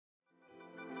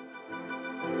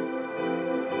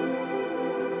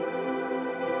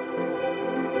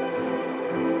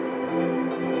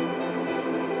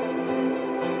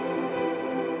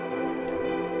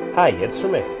Hi, it's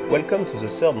Remy. Welcome to the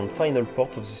third and final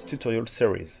part of this tutorial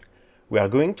series. We are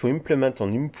going to implement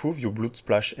and improve your blood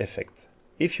splash effect.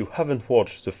 If you haven't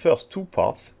watched the first two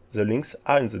parts, the links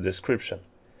are in the description.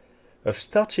 I've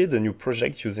started a new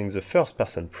project using the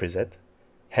first-person preset,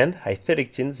 and I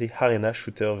selected the arena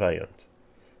shooter variant.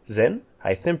 Then,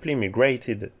 I simply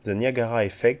migrated the Niagara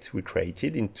effect we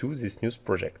created into this new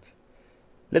project.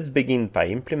 Let's begin by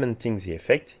implementing the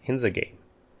effect in the game.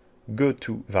 Go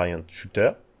to Variant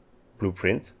Shooter,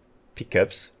 Blueprint,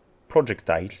 Pickups,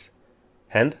 Projectiles,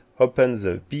 and open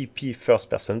the BP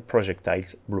First-Person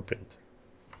Projectiles blueprint.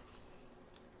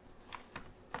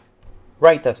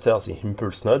 Right after the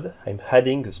Impulse node, I'm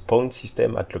adding a Spawn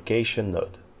System at Location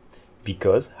node,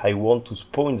 because I want to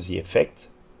spawn the effect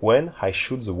when I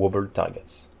shoot the wobble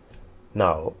targets.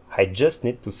 Now, I just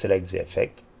need to select the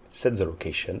effect, set the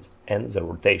locations, and the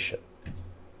rotation.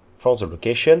 For the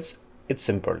locations, it's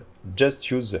simple,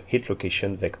 just use the hit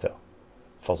location vector.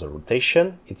 For the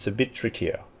rotation, it's a bit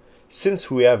trickier. Since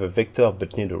we have a vector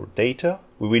but need a rotator,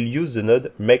 we will use the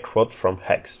node makeRot from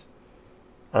X.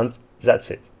 And that's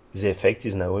it, the effect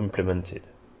is now implemented.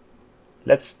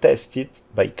 Let's test it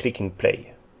by clicking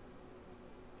play.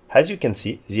 As you can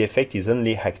see, the effect is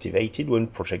only activated when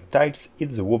projectiles hit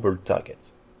the wobble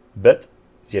target. But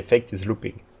the effect is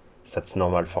looping. That's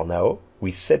normal for now.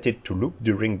 We set it to loop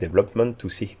during development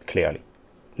to see it clearly.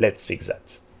 Let's fix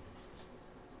that.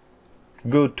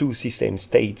 Go to System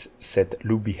State, set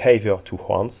loop behavior to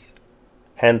once,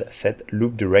 and set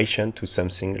loop duration to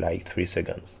something like 3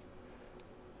 seconds.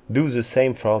 Do the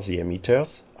same for the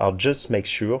emitters, or just make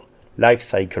sure life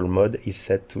cycle mode is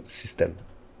set to system.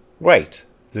 Great,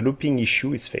 the looping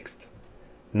issue is fixed.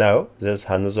 Now there's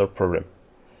another problem.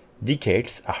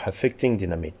 Decals are affecting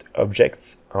dynamic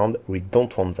objects, and we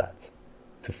don't want that.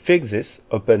 To fix this,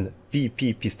 open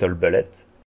BP pistol bullet,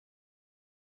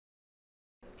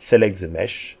 select the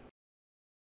mesh,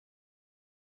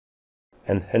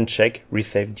 and uncheck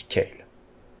Resave Decal.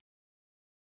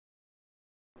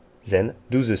 Then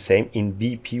do the same in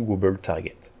BP wobble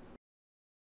target.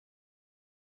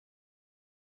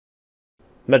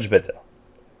 Much better.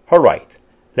 Alright,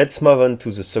 let's move on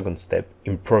to the second step,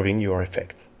 improving your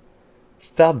effect.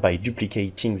 Start by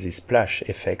duplicating the splash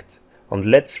effect and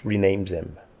let's rename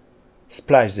them.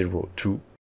 Splash 02,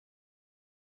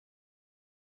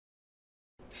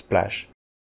 Splash,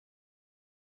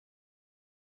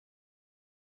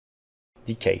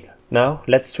 Decal. Now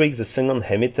let's tweak the second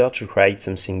emitter to create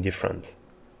something different.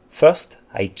 First,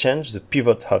 I change the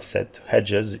pivot offset to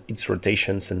adjust its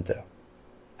rotation center.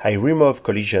 I remove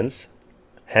collisions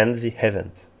and the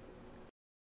event.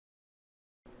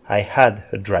 I add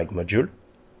a drag module.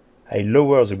 I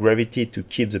lower the gravity to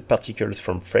keep the particles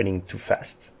from falling too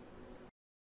fast.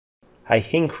 I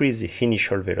increase the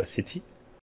initial velocity.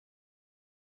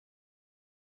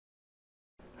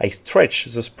 I stretch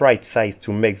the sprite size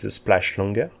to make the splash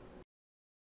longer.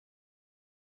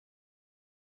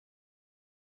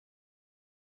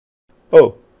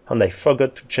 Oh, and I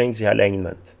forgot to change the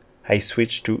alignment. I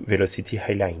switch to velocity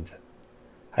aligned.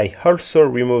 I also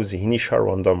remove the initial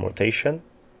random rotation,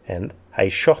 and I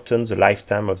shorten the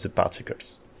lifetime of the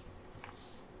particles.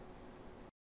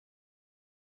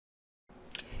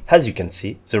 As you can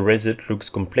see, the result looks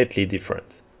completely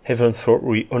different, even though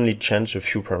we only change a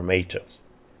few parameters.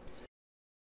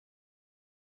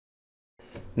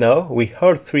 Now, with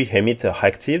all three emitters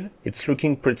active, it's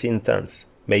looking pretty intense,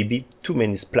 maybe too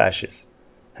many splashes.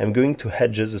 I'm going to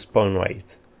adjust the spawn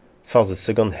rate. For the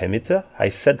second emitter, I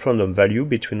set random value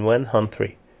between 1 and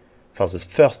 3. For the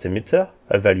first emitter,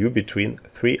 a value between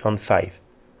 3 and 5.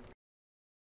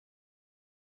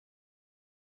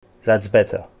 That's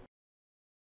better.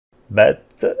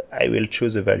 But I will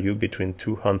choose a value between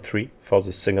 2 and 3 for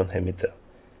the second emitter.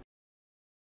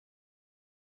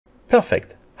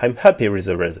 Perfect! I'm happy with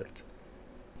the result.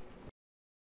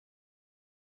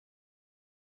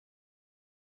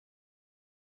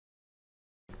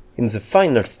 In the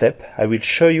final step, I will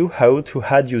show you how to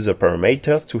add user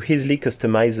parameters to easily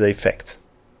customize the effect.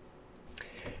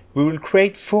 We will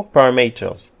create 4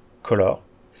 parameters: color,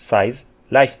 size,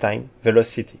 lifetime,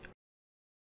 velocity.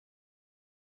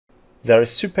 They are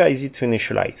super easy to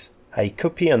initialize. I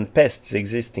copy and paste the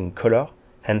existing color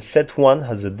and set one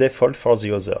as the default for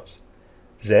the others.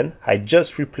 Then I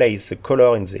just replace the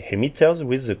color in the emitters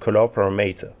with the color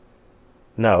parameter.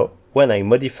 Now, when I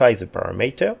modify the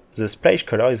parameter, the splash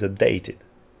color is updated.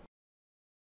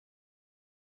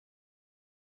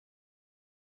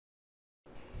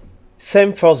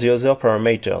 Same for the other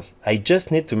parameters, I just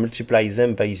need to multiply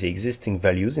them by the existing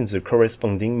values in the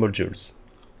corresponding modules.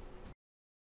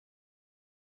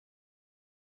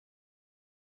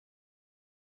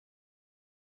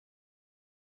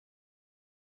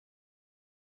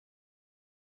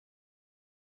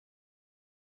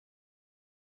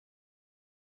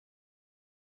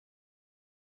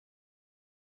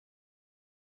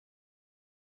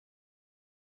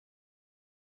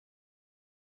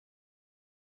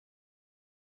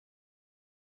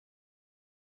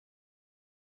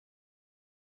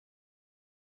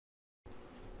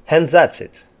 And that's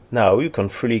it. Now you can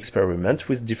freely experiment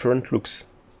with different looks.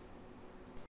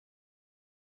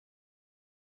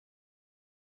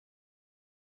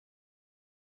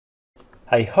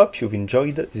 I hope you've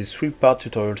enjoyed this 3-part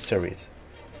tutorial series.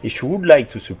 If you would like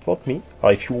to support me,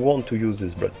 or if you want to use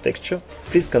this blood texture,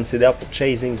 please consider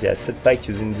purchasing the asset pack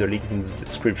using the link in the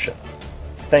description.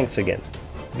 Thanks again.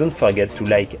 Don't forget to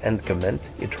like and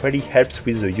comment, it really helps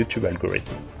with the YouTube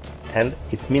algorithm. And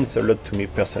it means a lot to me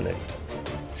personally.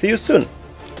 See you soon!